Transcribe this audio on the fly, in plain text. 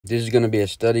This is going to be a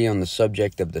study on the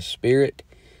subject of the spirit,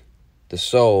 the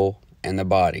soul, and the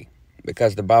body,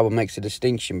 because the Bible makes a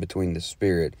distinction between the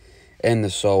spirit and the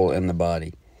soul and the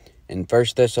body. In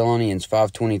 1 Thessalonians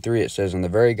 5:23 it says, "And the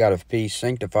very God of peace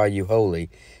sanctify you wholly,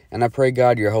 and I pray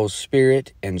God your whole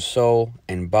spirit and soul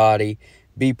and body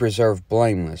be preserved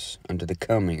blameless unto the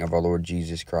coming of our Lord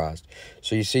Jesus Christ."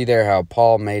 So you see there how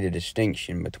Paul made a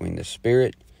distinction between the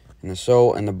spirit and the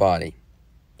soul and the body.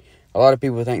 A lot of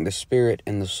people think the spirit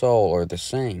and the soul are the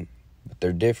same, but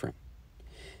they're different.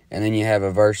 And then you have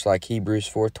a verse like Hebrews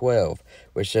 4:12,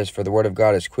 which says, "For the word of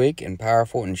God is quick and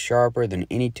powerful and sharper than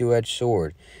any two-edged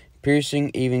sword,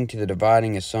 piercing even to the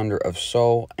dividing asunder of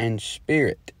soul and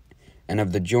spirit, and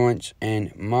of the joints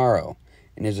and marrow,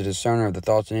 and is a discerner of the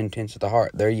thoughts and intents of the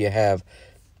heart." There you have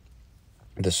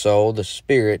the soul, the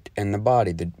spirit, and the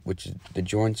body, which is the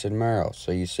joints and marrow.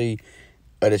 So you see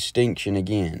a distinction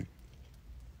again.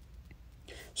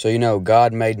 So you know,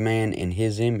 God made man in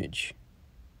his image.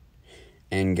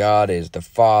 And God is the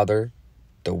Father,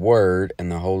 the Word,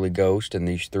 and the Holy Ghost, and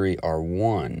these three are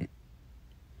one.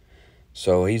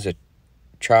 So he's a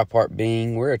tripart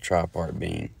being, we're a tripart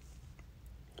being.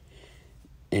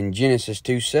 In Genesis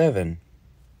 2:7,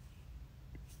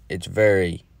 it's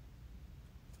very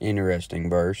interesting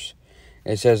verse.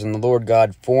 It says, "And the Lord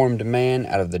God formed man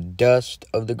out of the dust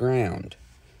of the ground."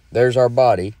 There's our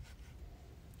body.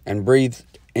 "And breathed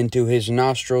into his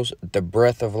nostrils the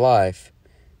breath of life."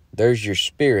 There's your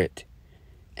spirit.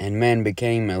 "And man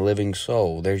became a living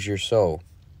soul." There's your soul.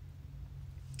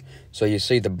 So you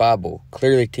see, the Bible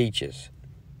clearly teaches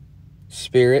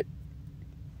spirit,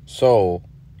 soul,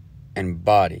 and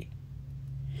body.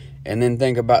 And then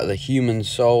think about the human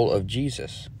soul of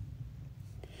Jesus.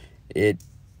 It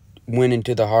went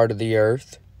into the heart of the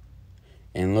earth.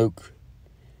 In Luke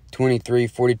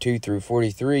 23:42 through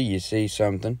 43, you see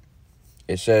something.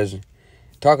 It says,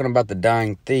 talking about the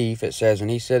dying thief, it says, "And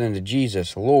he said unto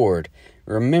Jesus, Lord,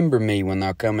 remember me when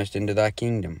thou comest into thy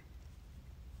kingdom.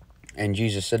 And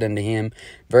Jesus said unto him,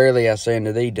 Verily I say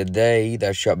unto thee, today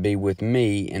thou shalt be with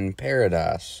me in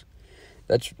paradise."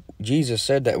 Jesus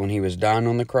said that when he was dying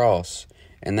on the cross.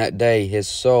 And that day his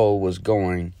soul was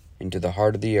going into the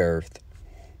heart of the earth.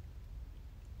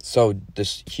 So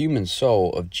this human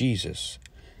soul of Jesus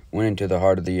went into the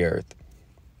heart of the earth.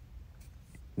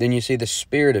 Then you see the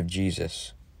spirit of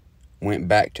Jesus went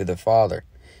back to the Father.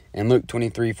 In Luke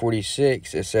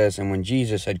 23:46 it says, "And when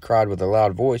Jesus had cried with a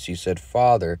loud voice, he said,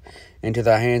 Father, into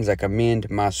thy hands I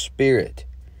commend my spirit.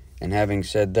 And having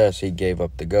said thus, he gave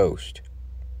up the ghost."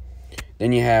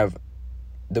 Then you have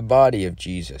the body of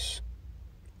Jesus.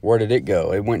 Where did it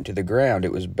go? It went to the ground.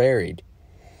 It was buried.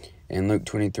 In Luke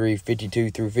 23:52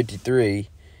 through 53,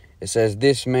 it says,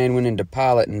 "This man went into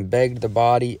Pilate and begged the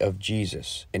body of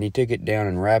Jesus. And he took it down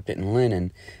and wrapped it in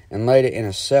linen, and laid it in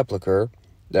a sepulchre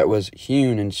that was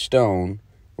hewn in stone,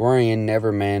 wherein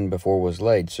never man before was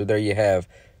laid." So there you have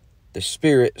the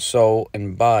spirit, soul,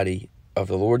 and body of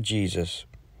the Lord Jesus.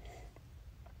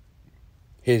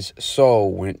 His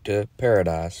soul went to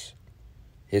paradise.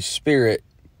 His spirit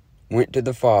went to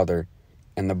the Father,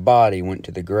 and the body went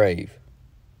to the grave.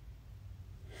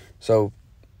 So,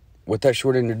 with that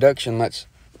short introduction, let's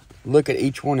look at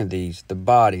each one of these. The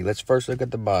body. Let's first look at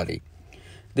the body.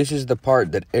 This is the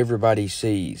part that everybody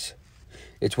sees.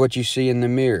 It's what you see in the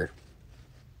mirror.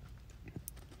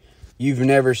 You've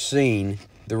never seen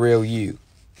the real you.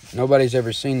 Nobody's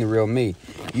ever seen the real me.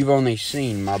 You've only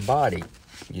seen my body,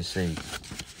 you see.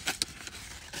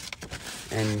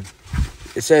 And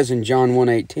it says in John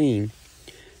 1:18,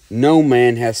 "No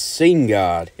man hath seen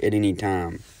God at any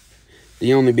time.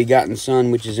 The only begotten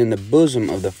Son, which is in the bosom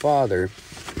of the Father,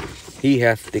 he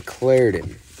hath declared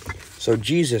him." So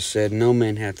Jesus said, no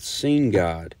man hath seen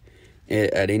God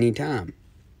at any time.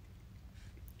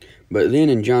 But then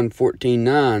in John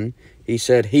 14:9, he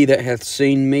said, "He that hath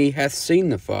seen me hath seen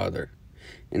the Father.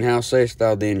 And how sayest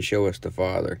thou then, show us the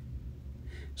Father?"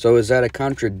 So is that a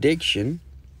contradiction?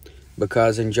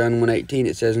 Because in John 1:18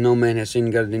 it says, "No man hath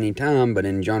seen God at any time," but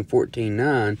in John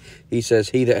 14:9 he says,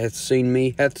 "He that hath seen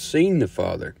me hath seen the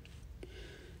Father."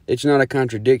 It's not a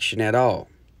contradiction at all.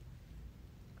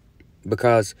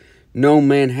 Because no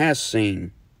man has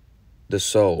seen the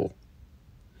soul.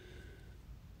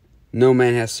 No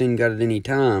man hath seen God at any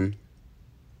time.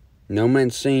 No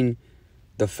man's seen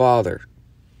the Father,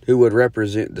 who would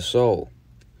represent the soul.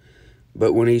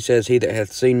 But when he says, "He that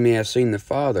hath seen me hath seen the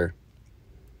Father,"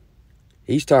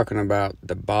 he's talking about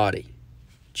the body.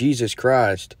 Jesus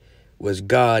Christ was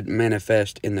God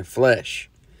manifest in the flesh.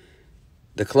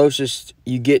 The closest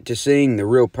you get to seeing the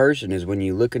real person is when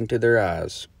you look into their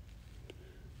eyes.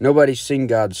 Nobody's seen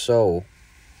God's soul.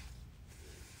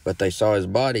 but they saw his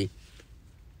body,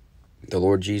 the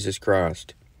Lord Jesus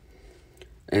Christ.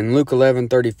 In Luke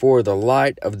 11:34, the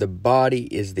light of the body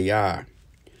is the eye.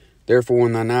 Therefore,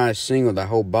 when thine eye is single, thy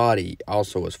whole body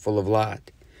also is full of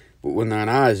light. But when thine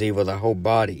eye is evil, thy whole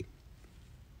body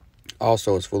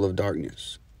also is full of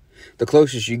darkness. The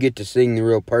closest you get to seeing the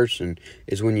real person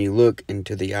is when you look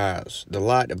into the eyes. The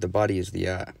light of the body is the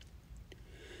eye.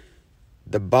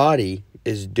 The body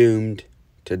is doomed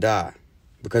to die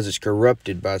because it's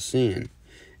corrupted by sin,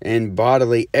 and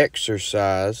bodily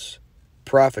exercise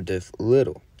profiteth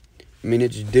little. I mean,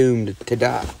 it's doomed to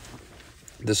die.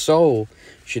 The soul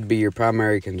should be your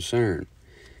primary concern.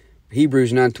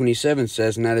 Hebrews 9:27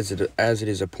 says, "And that is as it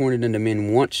is appointed unto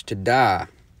men once to die,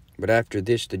 but after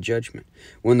this the judgment."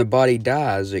 When the body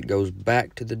dies, it goes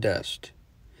back to the dust.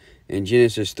 In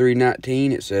Genesis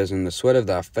 3:19 it says, "In the sweat of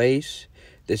thy face,"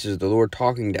 this is the Lord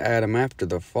talking to Adam after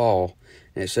the fall,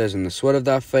 and it says, "In the sweat of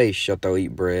thy face shalt thou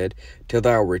eat bread, till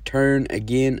thou return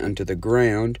again unto the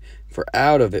ground, for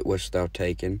out of it wast thou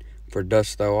taken, for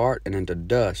dust thou art, and unto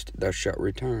dust thou shalt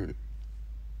return."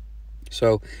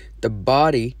 So the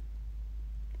body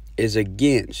is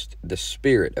against the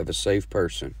spirit of a saved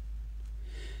person.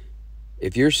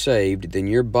 If you're saved, then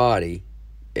your body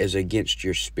is against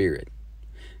your spirit.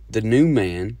 The new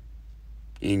man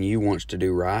in you wants to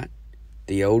do right.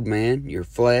 The old man, your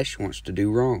flesh, wants to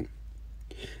do wrong.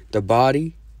 The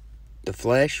body, the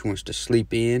flesh, wants to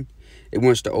sleep in. It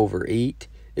wants to overeat.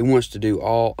 It wants to do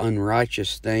all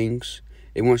unrighteous things.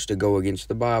 It wants to go against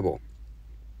the Bible.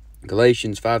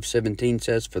 Galatians 5:17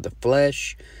 says, "For the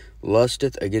flesh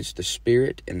lusteth against the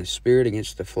spirit, and the spirit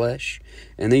against the flesh.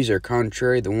 And these are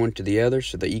contrary the one to the other,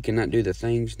 so that ye cannot do the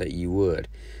things that ye would."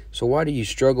 So why do you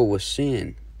struggle with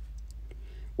sin?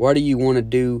 Why do you want to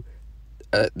do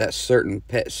that certain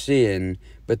pet sin,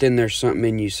 but then there's something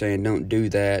in you saying, don't do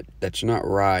that, that's not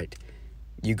right?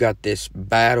 You got this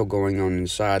battle going on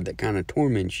inside that kind of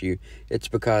torments you. It's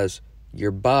because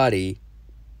your body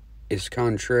is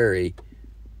contrary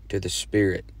to the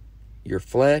spirit. Your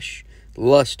flesh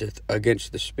lusteth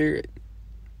against the spirit.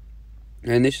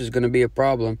 And this is going to be a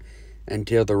problem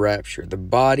until the rapture. The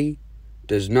body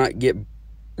does not get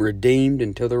redeemed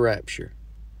until the rapture.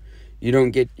 You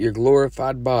don't get your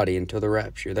glorified body until the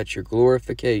rapture. That's your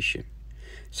glorification.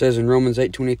 It says in Romans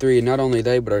 8:23, "And not only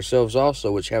they, but ourselves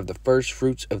also, which have the first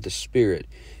fruits of the Spirit,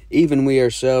 even we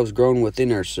ourselves groan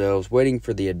within ourselves, waiting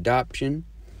for the adoption,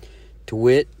 to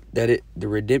wit, the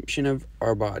redemption of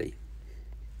our body."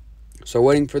 So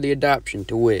waiting for the adoption,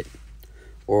 to wit,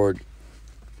 or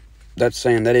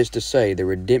that is to say, the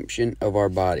redemption of our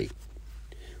body.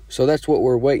 So that's what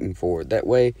we're waiting for. That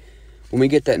way, when we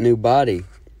get that new body,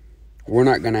 we're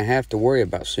not going to have to worry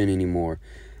about sin anymore.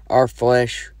 Our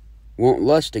flesh won't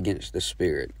lust against the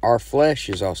spirit. Our flesh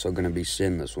is also going to be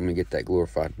sinless when we get that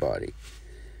glorified body.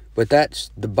 But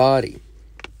that's the body.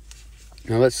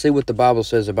 Now let's see what the Bible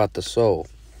says about the soul.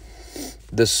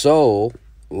 The soul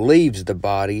leaves the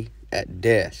body at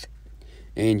death.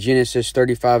 In Genesis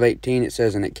 35:18 it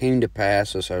says, "And it came to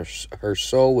pass, as her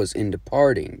soul was in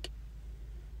departing."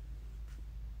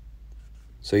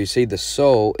 So you see, the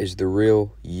soul is the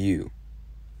real you.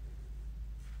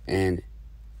 And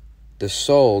the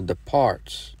soul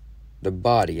departs the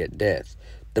body at death.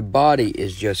 The body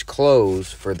is just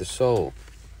clothes for the soul.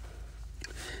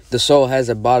 The soul has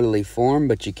a bodily form,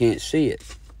 but you can't see it.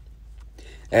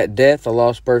 At death, a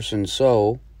lost person's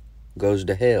soul goes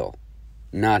to hell,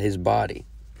 not his body.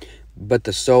 But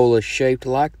the soul is shaped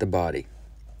like the body.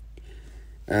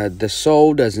 The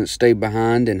soul doesn't stay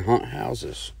behind and haunt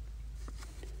houses.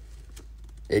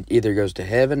 It either goes to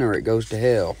heaven or it goes to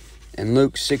hell. In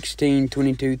Luke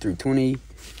 16:22 through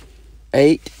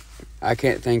 28, I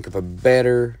can't think of a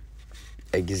better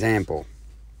example.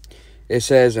 It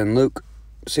says in Luke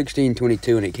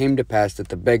 16:22, "And it came to pass that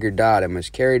the beggar died and was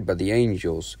carried by the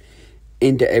angels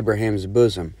into Abraham's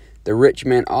bosom. The rich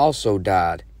man also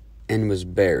died and was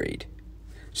buried."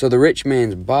 So the rich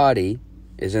man's body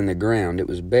is in the ground. It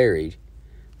was buried.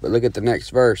 But look at the next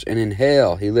verse. "And in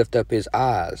hell he lift up his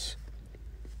eyes,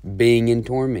 being in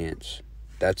torments."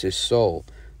 That's his soul.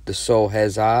 The soul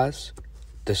has eyes.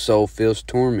 The soul feels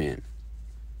torment.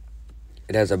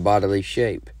 It has a bodily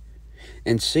shape.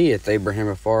 "And seeth Abraham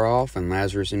afar off, and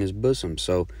Lazarus in his bosom."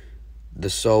 So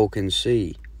the soul can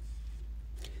see.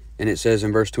 And it says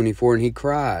in verse 24, "And he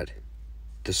cried."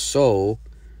 The soul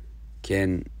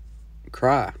can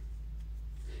cry.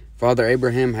 "Father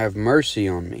Abraham, have mercy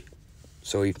on me."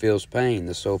 So he feels pain.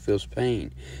 The soul feels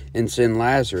pain. "And send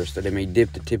Lazarus, that he may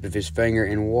dip the tip of his finger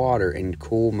in water and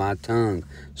cool my tongue."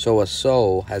 So a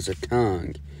soul has a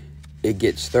tongue. It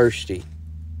gets thirsty.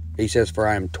 He says, "For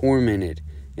I am tormented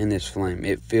in this flame.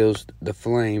 It feels the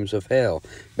flames of hell.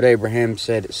 But Abraham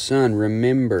said, Son,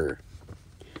 remember,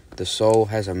 the soul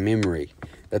has a memory,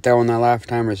 that thou in thy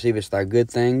lifetime receivest thy good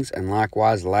things, and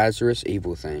likewise Lazarus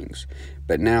evil things.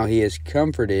 But now he is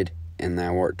comforted, and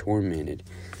thou art tormented.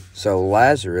 So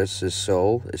Lazarus'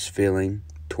 soul is feeling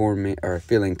torment, or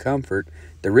feeling comfort.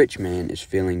 The rich man is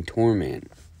feeling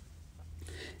torment.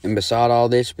 And beside all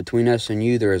this, between us and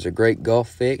you, there is a great gulf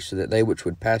fixed, so that they which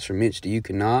would pass from thence to you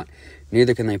cannot,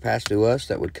 neither can they pass to us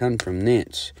that would come from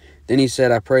thence. Then he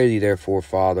said, I pray thee, therefore,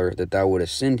 Father, that thou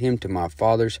wouldest send him to my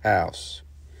father's house.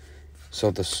 So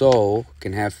the soul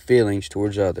can have feelings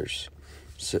towards others.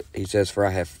 So he says, For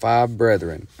I have 5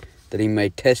 brethren, that he may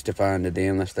testify unto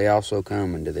them, lest they also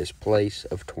come into this place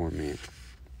of torment.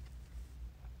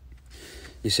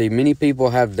 You see, many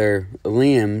people have their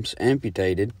limbs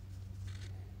amputated,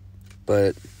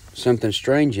 but something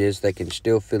strange is they can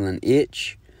still feel an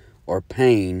itch or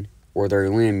pain where their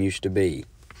limb used to be.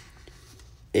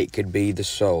 It could be the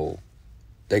soul.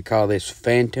 They call this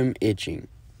phantom itching.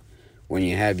 When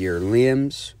you have your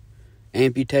limbs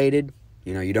amputated,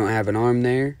 you don't have an arm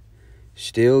there,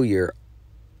 still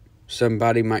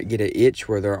somebody might get an itch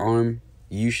where their arm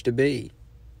used to be.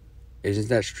 Isn't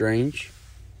that strange?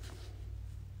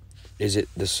 Is it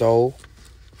the soul?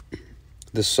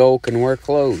 The soul can wear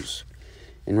clothes.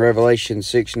 In Revelation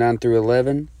 6, 9 through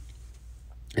 11,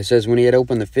 it says, When he had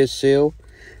opened the 5th seal,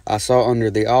 I saw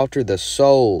under the altar the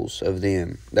souls of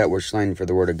them that were slain for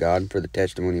the word of God and for the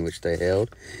testimony which they held.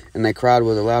 And they cried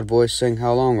with a loud voice, saying,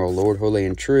 How long, O Lord, holy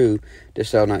and true,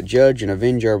 dost thou not judge and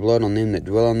avenge our blood on them that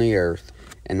dwell on the earth?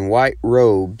 And white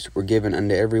robes were given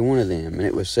unto every one of them. And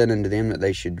it was said unto them that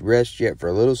they should rest yet for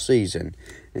a little season,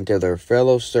 until their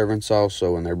fellow servants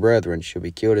also and their brethren should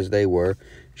be killed as they were,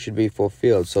 should be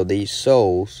fulfilled. So these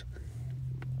souls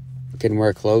can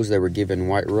wear clothes. They were given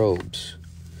white robes.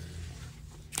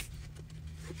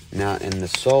 Now, and the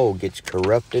soul gets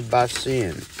corrupted by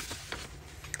sin.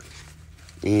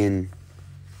 In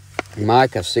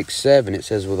Micah 6, 7, it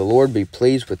says, Will the Lord be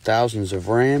pleased with thousands of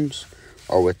rams,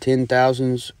 or with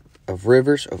 10,000s of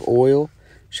rivers of oil?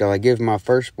 Shall I give my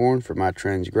firstborn for my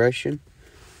transgression,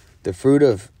 the fruit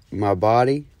of my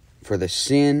body for the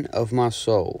sin of my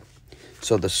soul?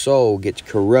 So the soul gets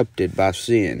corrupted by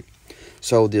sin.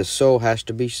 So the soul has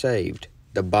to be saved.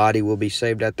 The body will be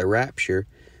saved at the rapture,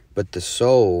 but the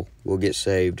soul will get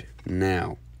saved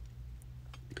now.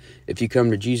 If you come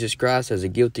to Jesus Christ as a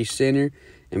guilty sinner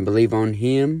and believe on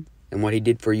him and what he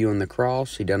did for you on the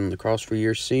cross, he died on the cross for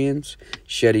your sins,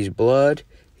 shed his blood,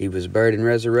 he was buried and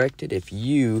resurrected. If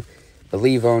you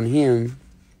believe on him,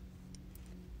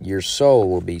 your soul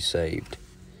will be saved.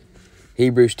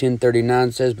 Hebrews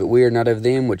 10:39 says, But we are not of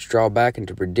them which draw back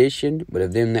into perdition, but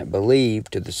of them that believe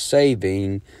to the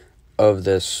saving of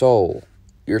the soul.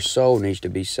 Your soul needs to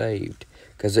be saved,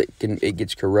 because it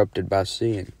gets corrupted by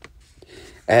sin.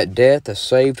 At death, a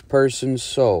saved person's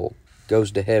soul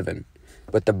goes to heaven,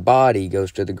 but the body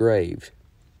goes to the grave.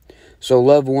 So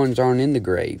loved ones aren't in the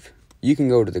grave. You can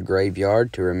go to the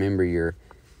graveyard to remember your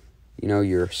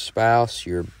spouse,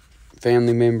 your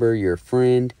family member, your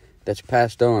friend that's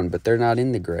passed on, but they're not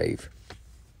in the grave.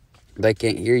 They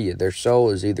can't hear you. Their soul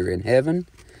is either in heaven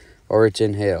or it's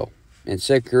in hell. In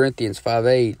 2 Corinthians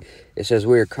 5:8, it says,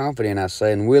 We are confident, I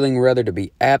say, and willing rather to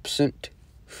be absent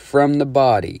from the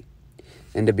body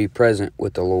and to be present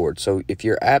with the Lord. So if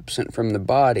you're absent from the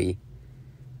body,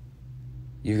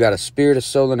 you've got a spirit, a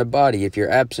soul, and a body. If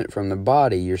you're absent from the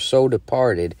body, your soul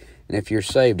departed, and if you're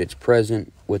saved, it's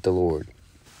present with the Lord.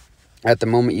 At the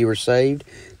moment you were saved,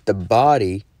 the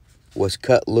body was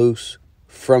cut loose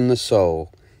from the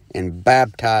soul and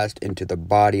baptized into the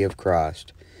body of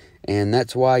Christ. And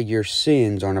that's why your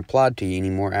sins aren't applied to you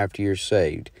anymore after you're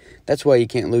saved. That's why you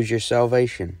can't lose your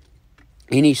salvation.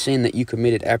 Any sin that you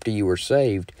committed after you were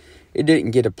saved, it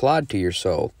didn't get applied to your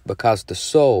soul, because the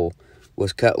soul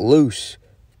was cut loose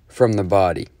from the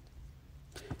body.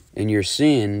 And your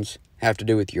sins have to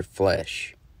do with your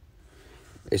flesh.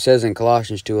 It says in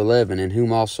Colossians 2:11, In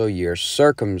whom also ye are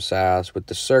circumcised with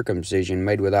the circumcision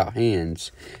made without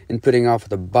hands, in putting off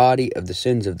the body of the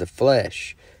sins of the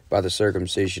flesh by the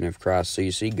circumcision of Christ. So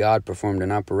you see, God performed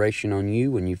an operation on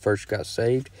you when you first got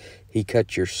saved. He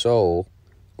cut your soul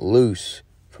loose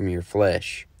from your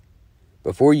flesh.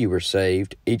 Before you were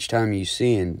saved, each time you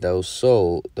sinned, those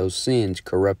sins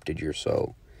corrupted your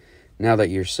soul. Now that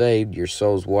you're saved, your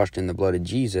soul's washed in the blood of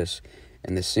Jesus,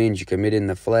 and the sins you commit in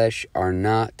the flesh are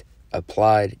not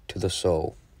applied to the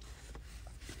soul.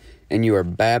 And you are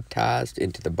baptized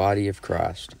into the body of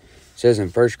Christ. It says in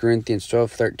 1 Corinthians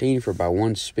 12:13, For by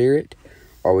one Spirit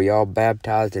are we all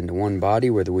baptized into one body,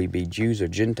 whether we be Jews or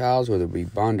Gentiles, whether we be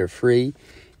bond or free,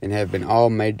 and have been all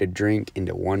made to drink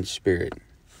into one spirit.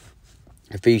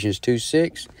 Ephesians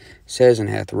 2:6 says, and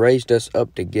hath raised us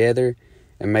up together,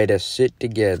 and made us sit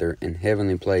together in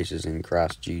heavenly places in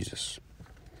Christ Jesus.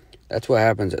 That's what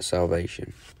happens at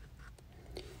salvation.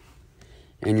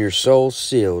 And your soul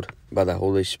sealed by the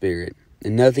Holy Spirit,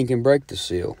 and nothing can break the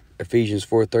seal. Ephesians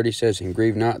 4:30 says, and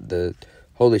grieve not the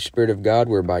Holy Spirit of God,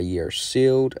 whereby ye are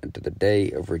sealed unto the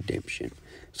day of redemption.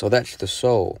 So that's the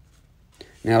soul.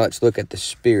 Now let's look at the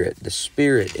Spirit. The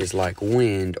Spirit is like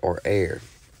wind or air.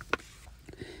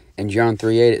 In John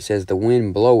 3:8 it says, the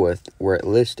wind bloweth where it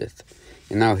listeth,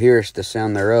 and thou hearest the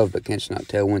sound thereof, but canst not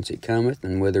tell whence it cometh,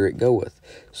 and whither it goeth.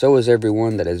 So is every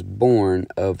one that is born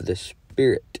of the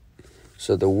Spirit.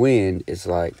 So the wind is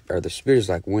like, or the Spirit is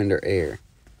like wind or air.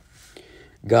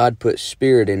 God put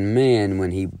spirit in man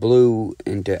when he blew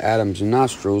into Adam's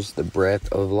nostrils the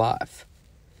breath of life,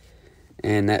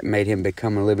 and that made him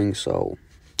become a living soul.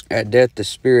 At death, the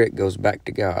spirit goes back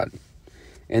to God.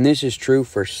 And this is true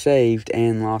for saved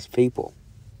and lost people.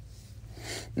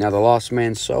 Now, the lost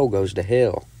man's soul goes to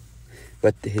hell,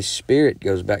 but his spirit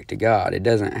goes back to God. It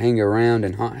doesn't hang around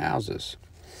in haunt houses.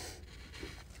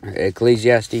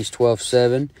 Ecclesiastes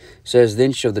 12:7 says,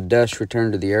 then shall the dust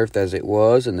return to the earth as it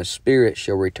was, and the spirit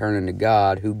shall return unto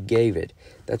God who gave it.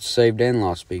 That's saved and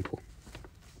lost people.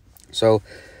 So,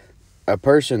 a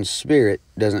person's spirit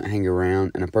doesn't hang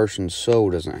around, and a person's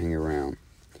soul doesn't hang around.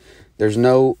 There's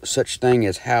no such thing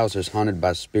as houses haunted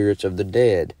by spirits of the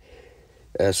dead.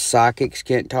 Psychics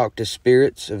can't talk to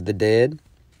spirits of the dead.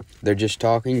 They're just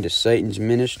talking to Satan's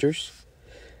ministers.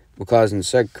 Because in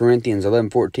 2 Corinthians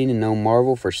 11:14, and no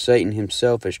marvel, for Satan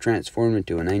himself is transformed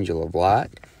into an angel of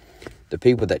light. The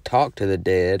people that talk to the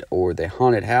dead or the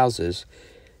haunted houses,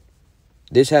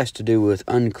 this has to do with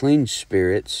unclean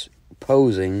spirits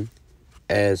posing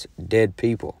as dead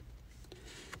people.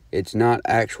 It's not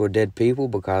actual dead people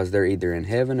because they're either in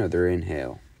heaven or they're in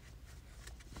hell.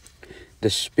 The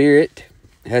spirit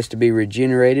has to be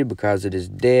regenerated because it is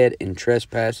dead in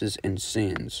trespasses and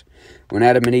sins. When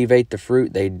Adam and Eve ate the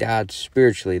fruit, they died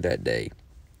spiritually that day.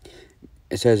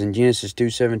 It says in Genesis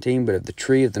 2:17, but of the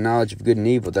tree of the knowledge of good and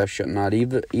evil thou shalt not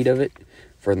eat of it,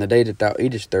 for in the day that thou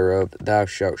eatest thereof thou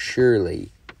shalt surely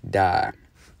die.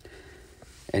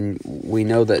 And we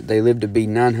know that they lived to be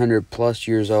 900 plus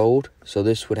years old, so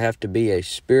this would have to be a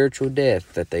spiritual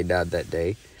death that they died that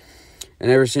day. And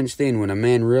ever since then, when a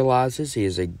man realizes he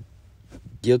is a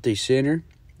guilty sinner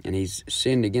and he's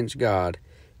sinned against God,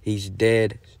 he's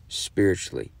dead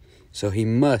spiritually. So he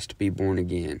must be born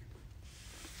again.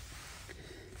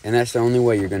 And that's the only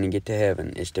way you're going to get to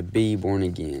heaven, is to be born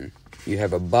again. You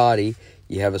have a body,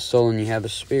 you have a soul, and you have a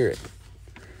spirit.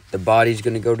 The body's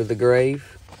going to go to the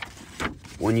grave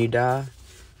when you die.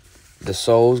 The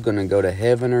soul's going to go to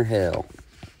heaven or hell.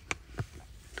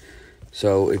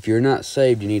 So if you're not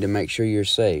saved, you need to make sure you're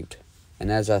saved.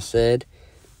 And as I said,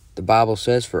 the Bible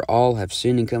says, for all have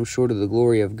sinned and come short of the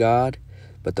glory of God.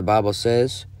 But the Bible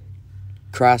says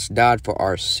Christ died for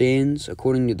our sins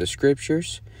according to the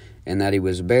Scriptures, and that he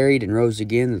was buried and rose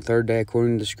again the third day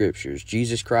according to the Scriptures.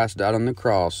 Jesus Christ died on the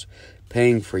cross,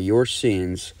 paying for your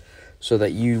sins so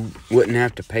that you wouldn't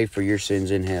have to pay for your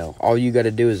sins in hell. All you got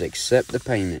to do is accept the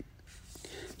payment.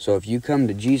 So if you come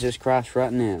to Jesus Christ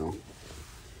right now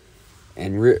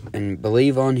and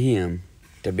believe on him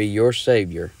to be your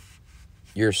Savior,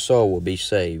 your soul will be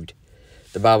saved.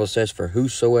 The Bible says, for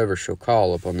whosoever shall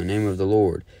call upon the name of the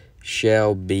Lord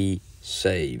shall be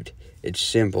saved. It's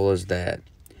simple as that.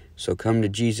 So come to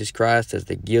Jesus Christ as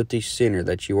the guilty sinner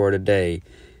that you are today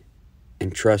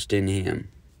and trust in him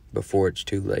before it's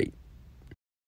too late.